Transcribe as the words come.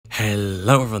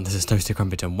Hello everyone, this is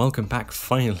ToastyCrumpet and welcome back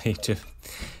finally to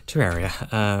Terraria.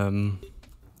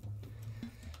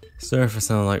 Sorry if I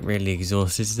sound like really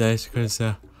exhausted today, it's because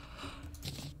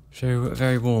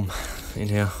very warm in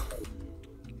here.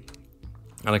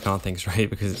 And I can't think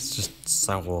straight because it's just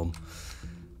so warm.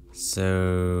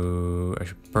 So I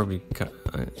should probably cut.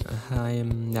 What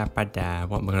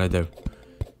am I gonna do?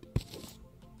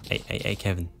 Hey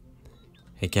Kevin.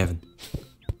 Hey Kevin.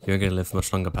 You ain't gonna live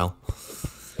much longer, pal.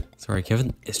 Sorry,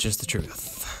 Kevin, it's just the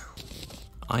truth.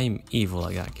 I'm evil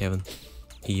like that, Kevin.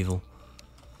 Evil.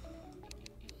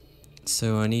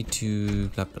 So I need to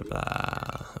blah blah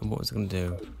blah. What was I gonna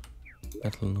do?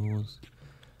 Metal laws.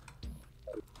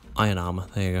 Iron armor,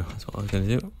 there you go, that's what I was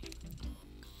gonna do.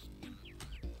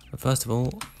 But first of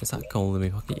all, is that gold in my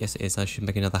pocket? Yes it is, I should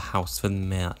make another house for the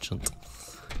merchant.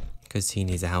 Because he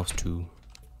needs a house too.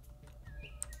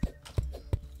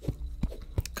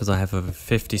 Because I have over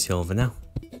 50 silver now.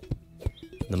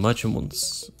 The merchant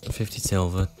wants 50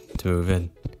 silver to move in.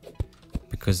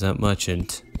 Because that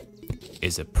merchant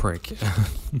is a prick.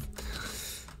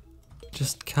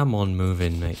 Just come on, move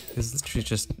in, mate. It's literally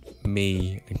just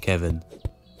me and Kevin.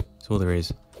 That's all there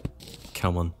is.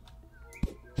 Come on.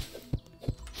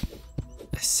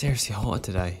 It's seriously hot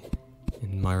today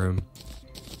in my room.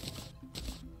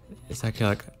 It's actually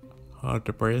like hard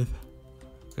to breathe.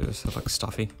 It's so like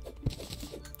stuffy.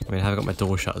 I mean, I haven't got my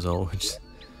door shut as well, which is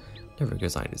never a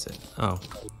good sign, is it? Oh.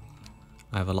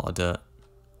 I have a lot of dirt.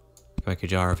 Make a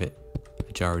jar of it.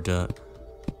 A jar of dirt.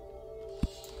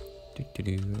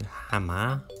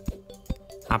 Hammer.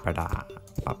 Habada.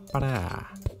 Babada.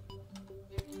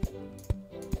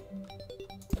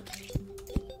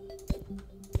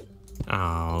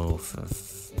 Oh,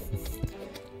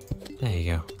 there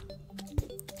you go.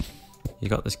 You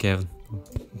got this, Kevin.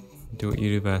 Do what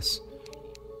you do best.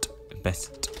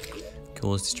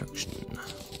 Cause destruction.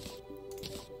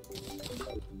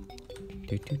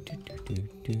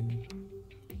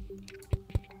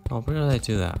 Oh, why did I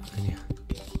do that?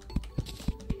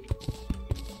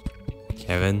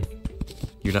 Kevin,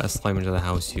 you let us slime into the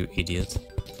house, you idiot.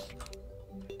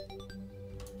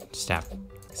 Stab.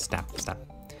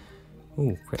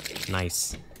 Ooh, crit.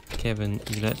 Nice. Kevin,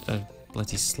 you let a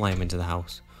bloody slime into the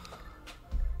house.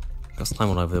 Got slime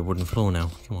all over the wooden floor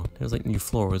now. Come on, it was like new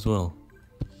floor as well.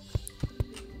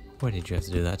 Why did you have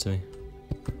to do that to me?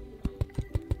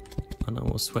 I know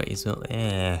what sweaty smell.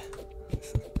 Yeah.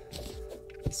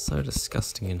 It's so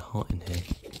disgusting and hot in here.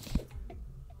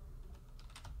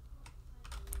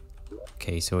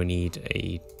 Okay, so we need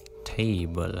a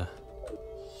table.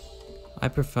 I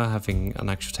prefer having an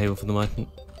actual table for the merchant.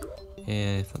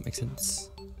 Yeah, if that makes sense.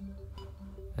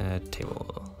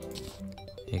 Table.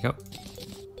 Here you go.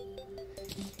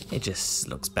 It just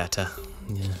looks better.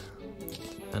 Yeah.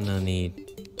 And I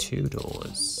need 2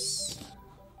 doors.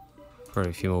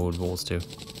 Probably a few more wood walls too.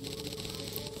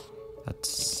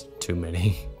 That's too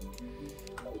many.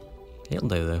 It'll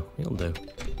do though. It'll do.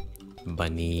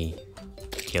 Bunny.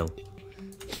 Kill.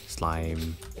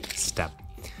 Slime. Stab.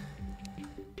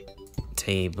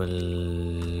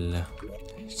 Table.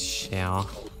 Chair.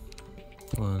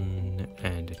 1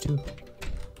 and 2.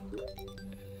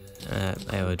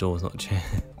 I have a door, not a chair.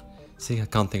 See, I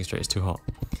can't think straight, it's too hot.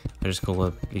 I just call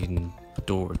a bleeding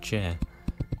door a chair.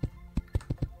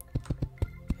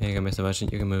 Here you go, Mr.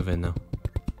 Merchant, you can move in now.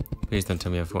 Please don't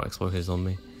tell me I've got explosives on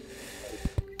me.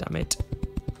 Damn it.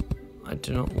 I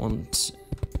do not want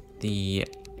the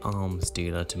arms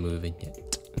dealer to move in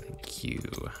yet. Thank you.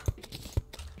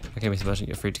 Okay, Mr. Merchant,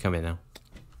 you're free to come in now.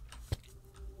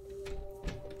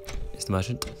 Mr.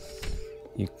 Merchant,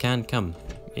 you can come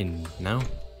in now.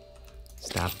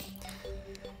 Stab.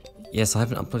 Yes, I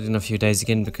haven't uploaded in a few days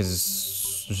again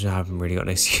because I haven't really got an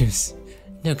excuse.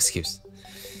 No excuse.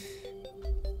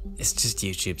 It's just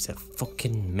YouTube's a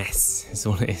fucking mess, is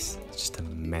all it is. It's just a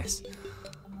mess.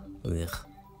 Ugh.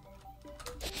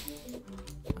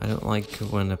 I don't like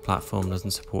when a platform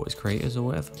doesn't support its creators or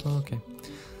whatever. Oh, okay.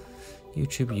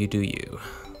 YouTube, you do you.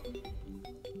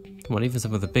 Come on, even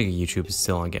some of the bigger YouTubers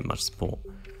still aren't getting much support.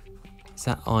 Is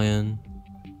that iron?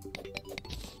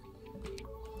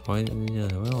 Well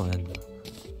then.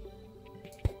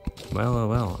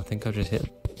 Well, I think I just hit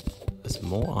some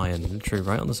more iron, literally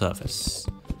right on the surface.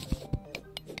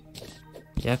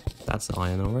 Yep, that's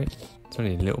iron alright. It's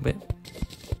only a little bit,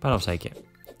 but I'll take it.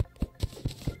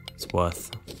 It's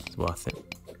worth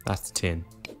it. That's the tin.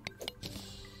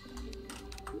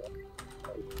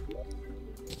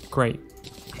 Great.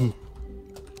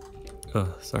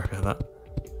 Oh, sorry about that.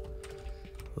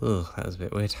 Ugh, that was a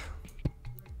bit weird.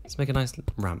 Let's make a nice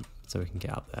ramp so we can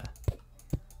get up there.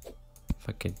 If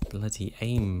I could bloody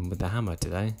aim with the hammer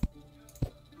today.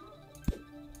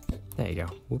 There you go.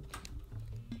 Whoop.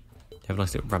 You have a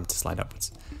nice little ramp to slide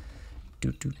upwards.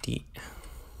 Dee.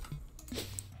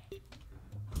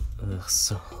 Ugh,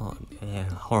 so hot. Yeah,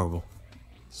 horrible.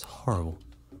 It's horrible.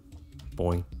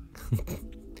 Boing.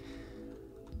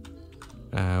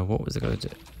 What was it going to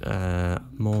do?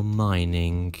 More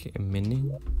mining.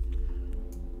 Mining?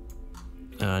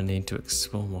 I need to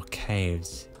explore more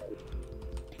caves.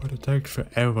 But it takes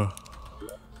forever.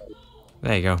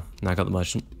 There you go. Now I got the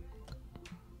merchant.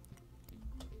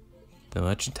 The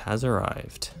merchant has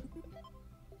arrived.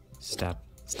 Stab.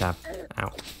 Stab.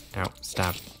 Ow. Ow.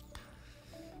 Stab.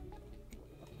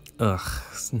 Ugh.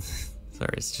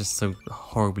 Sorry, it's just so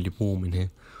horribly warm in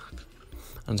here.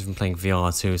 I'm even playing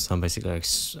VR too, so I'm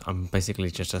basically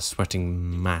just a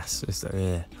sweating mass. It's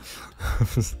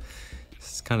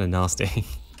kind of nasty.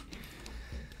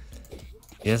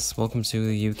 Yes, welcome to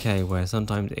the UK, where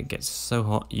sometimes it gets so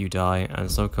hot you die,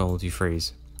 and so cold you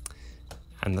freeze.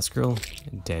 And the squirrel,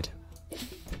 dead.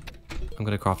 I'm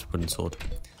gonna craft a wooden sword,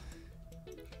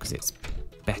 because it's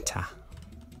better.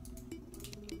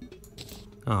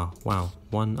 Oh, wow,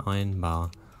 1 iron bar.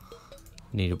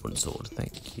 Need a wooden sword,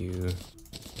 thank you.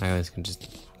 Now this can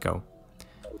just go.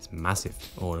 It's massive.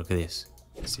 Oh, look at this.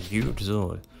 It's a huge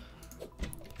sword.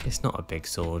 It's not a big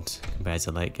sword compared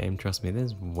to late game, trust me,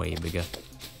 there's way bigger.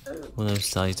 Although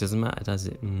size doesn't matter, does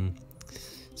it?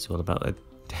 It's all about the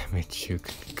damage you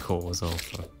can cause. Oh,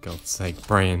 for God's sake,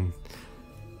 Brian.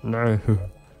 No.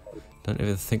 Don't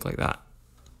ever think like that.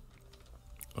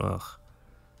 Ugh.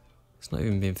 It's not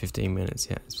even been 15 minutes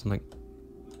yet, it's been like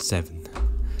 7.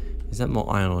 Is that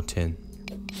more iron or tin?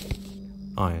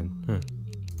 Iron. Huh.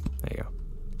 There you go.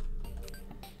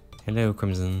 Hello,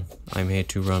 Crimson. I'm here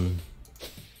to run.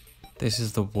 This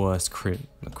is the worst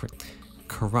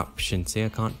corruption. See, I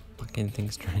can't fucking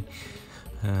think straight.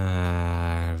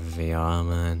 VR,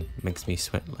 man. Makes me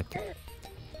sweat like it.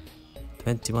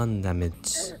 21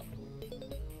 damage.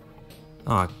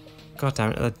 Oh, god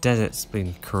damn it. The desert's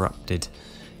been corrupted.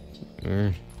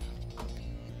 The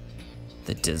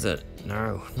desert.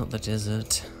 No, not the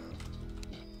desert.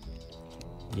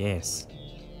 Yes.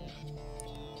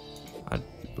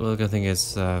 Well, the good thing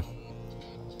is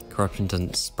corruption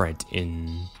doesn't spread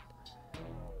in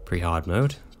pre-hard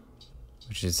mode,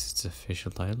 which is its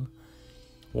official title.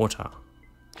 Water.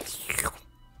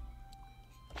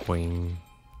 Boing.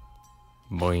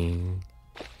 Boing.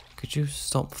 Could you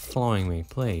stop flying me,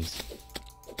 please?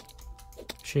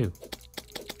 Shoo.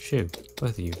 Shoo.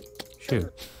 Both of you. Shoo.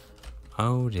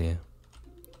 Oh dear.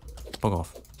 Bug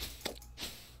off.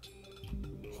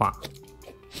 Wha.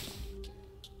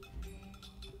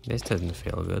 This doesn't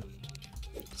feel good.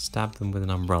 Stab them with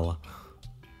an umbrella.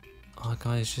 Oh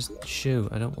guys, just shoo.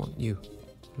 I don't want you.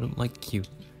 I don't like you.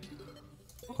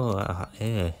 Oh,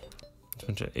 yeah. I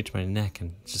want to itch my neck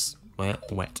and just wet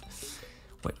with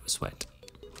sweat.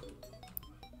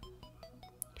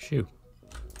 Shoo.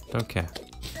 Don't care.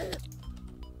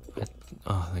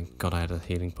 Oh, thank God I had a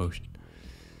healing potion.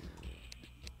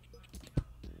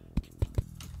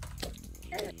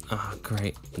 Ah, oh,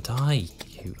 great. Die,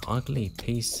 you ugly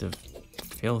piece of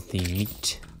filthy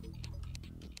meat.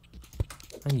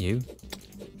 And you,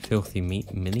 filthy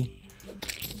meat mini.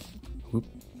 Whoop.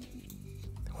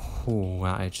 Oh,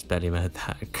 wow, I just barely made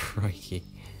that. Crikey.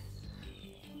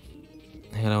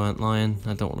 Hello, Antlion.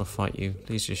 I don't want to fight you.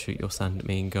 Please just shoot your sand at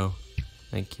me and go.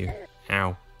 Thank you.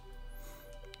 Ow.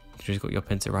 You just got your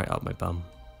pencil right up my bum.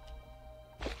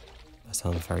 That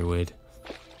sounds very weird.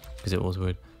 Because it was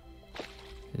weird.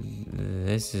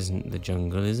 This isn't the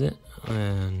jungle, is it?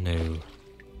 No.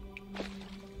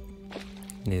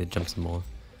 Need to jump some more.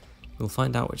 We'll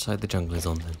find out which side the jungle is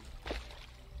on then.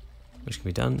 Which can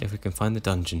be done if we can find the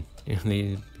dungeon. You'll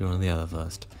need to be one or the other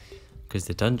first. Because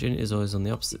the dungeon is always on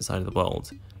the opposite side of the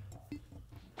world.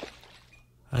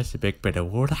 That's a big bit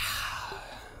of water.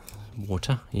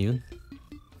 Water, even.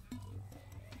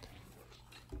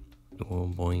 Oh,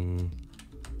 boing.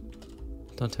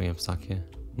 Don't tell me I'm stuck here.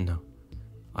 No.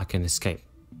 I can escape.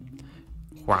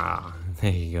 Wow.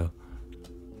 There you go.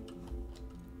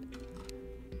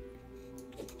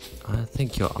 I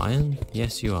think you're iron.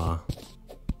 Yes, you are.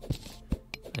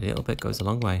 A little bit goes a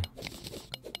long way.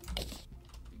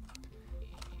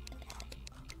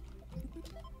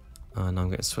 Oh, and I'm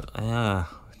getting sweat. Ah,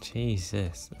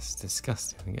 Jesus. That's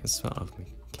disgusting. I'm getting sweat off my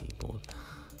keyboard.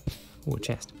 Oh, a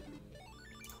chest.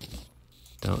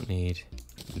 Don't need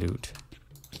loot.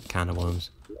 Can of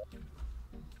worms.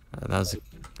 That was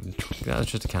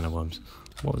just a can of worms.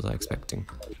 What was I expecting?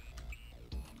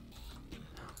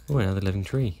 Oh, another living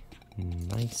tree.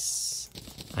 Nice.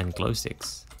 And glow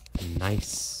sticks.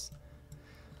 Nice.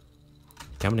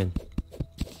 Coming in.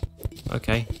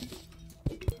 Okay.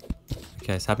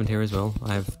 Okay, it's happened here as well.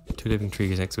 I have 2 living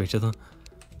trees next to each other.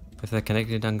 If they're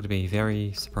connected, I'm going to be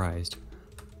very surprised.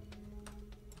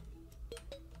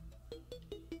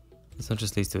 This one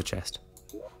just leads to a chest.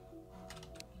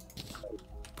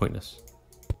 Pointless.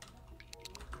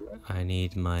 I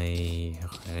need my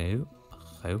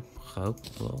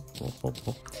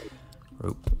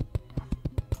rope.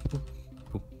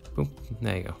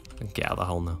 There you go. Get out of the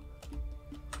hole now.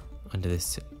 Under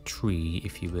this tree,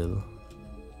 if you will.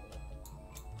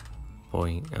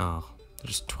 Boing. Oh,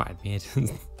 just twatted me head.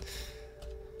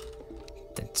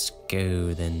 Let's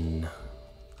go then.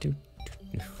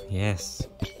 Yes.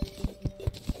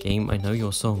 Game, I know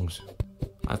your songs.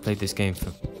 I've played this game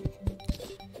for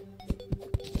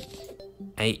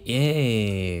 8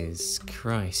 years.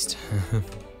 Christ.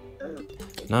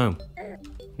 No.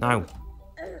 No.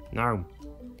 No.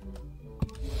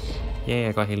 Yeah,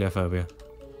 I got heliophobia.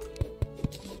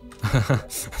 I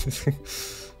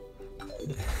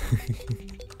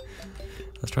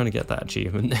was trying to get that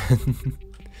achievement.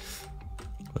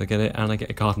 I get it and I get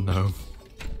a garden home.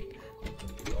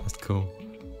 That's cool.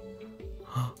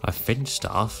 A finch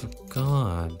staff?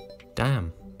 God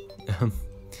damn.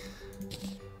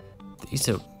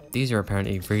 These are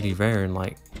apparently really rare and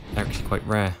like actually quite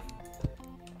rare.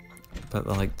 But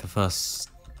like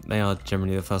they are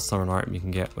generally the first summon item you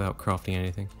can get without crafting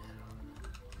anything.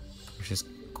 Which is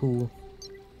cool.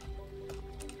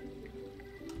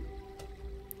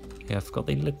 Yeah, I've got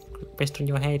the look rest on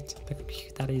your head. Look how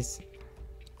cute that is.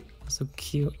 So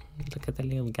cute. Look at the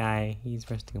little guy. He's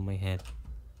resting on my head.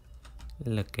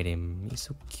 Look at him. He's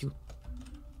so cute.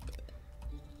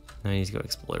 Now he's got to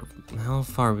explore. How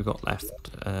far have we got left?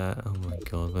 Oh my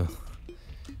god. We're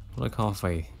like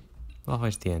halfway.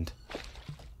 Halfway to the end.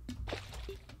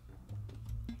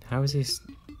 How is this?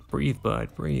 Breathe,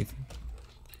 bird. Breathe.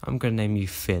 I'm going to name you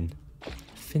Finn.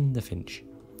 Finn the Finch.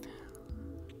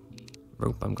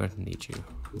 Rope, I'm going to need you.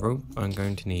 Rope, I'm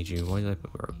going to need you. Why did I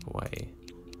put the rope away?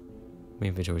 My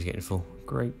inventory's getting full.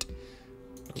 Great.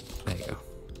 Oh, there you go.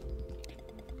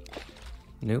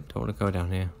 Nope, don't want to go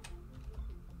down here.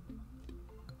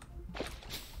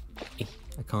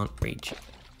 I can't reach.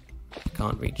 I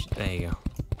can't reach. There you go.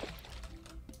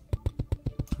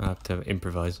 I have to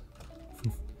improvise.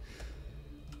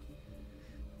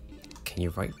 Can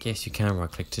you right? Yes, you can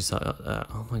right click to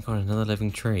oh my god, another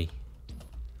living tree.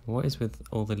 What is with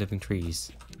all the living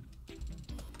trees?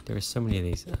 There are so many of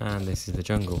these, and this is the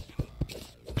jungle.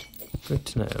 Good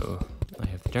to know. I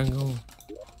have the jungle.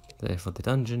 There for the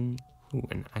dungeon. Ooh,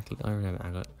 an aglet. I remember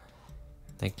an aglet.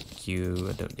 Thank you.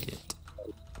 I don't need it.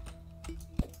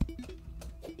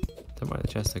 Don't mind the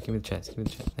chest. So give me the chest. Give me the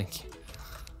chest. Thank you.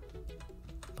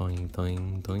 Doing,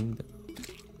 doing, doing.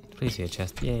 Please see a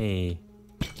chest. Yay.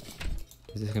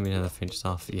 Is this gonna be another finch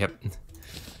staff? Yep.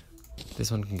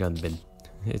 This one can go in the bin.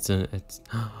 It's a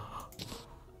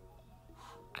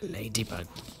ladybug.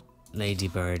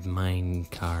 Ladybird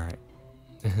minecart.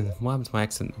 What happened to my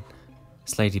accent?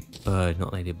 It's ladybird,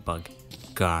 not ladybug.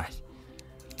 God.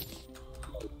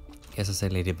 Guess I say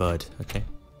ladybird, okay.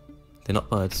 They're not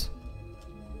birds.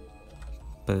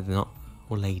 But they're not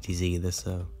all ladies either,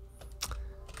 so.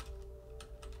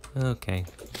 Okay.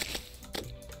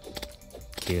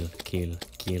 Kill, kill,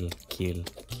 kill, kill,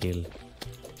 kill.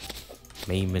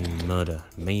 Maim and murder.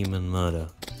 Maim and murder.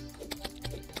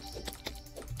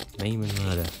 Maim and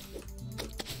murder.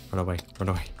 Run away, run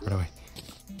away, run away.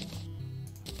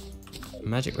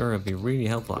 Magic mirror would be really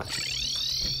helpful actually.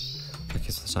 Okay,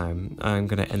 so this time I'm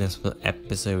gonna end this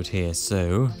episode here,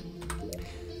 so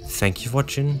thank you for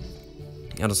watching,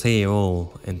 and I'll see you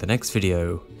all in the next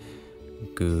video.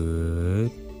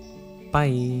 Goodbye.